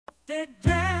The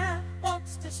dare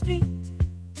walks the street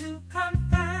to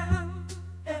confound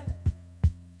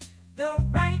the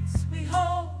rights we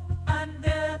hold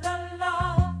under the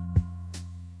law,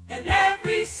 and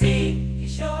every seed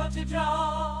he's sure to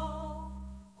draw.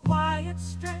 Quiet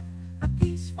strength, a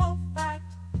peaceful fight,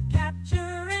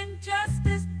 capturing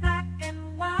justice black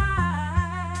and white.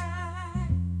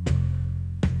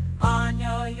 On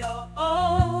your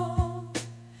own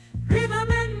rhythm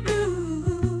and blues,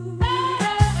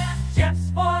 Jeff's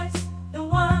voice, the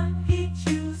one he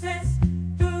chooses.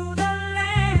 Through the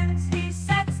lens he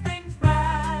sets things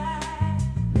right.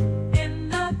 In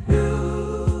the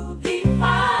groove he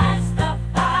fights the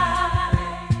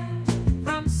fight.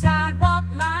 From sidewalk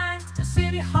lines to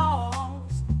city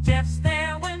halls, Jeff's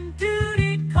there when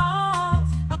duty calls.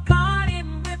 A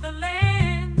guardian with a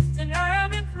lens and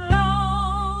urban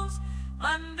flows.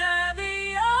 Under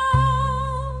the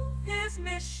oath his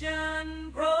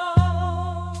mission grows.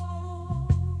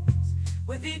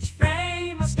 With each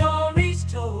frame a story's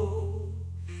told.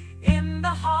 In the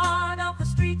heart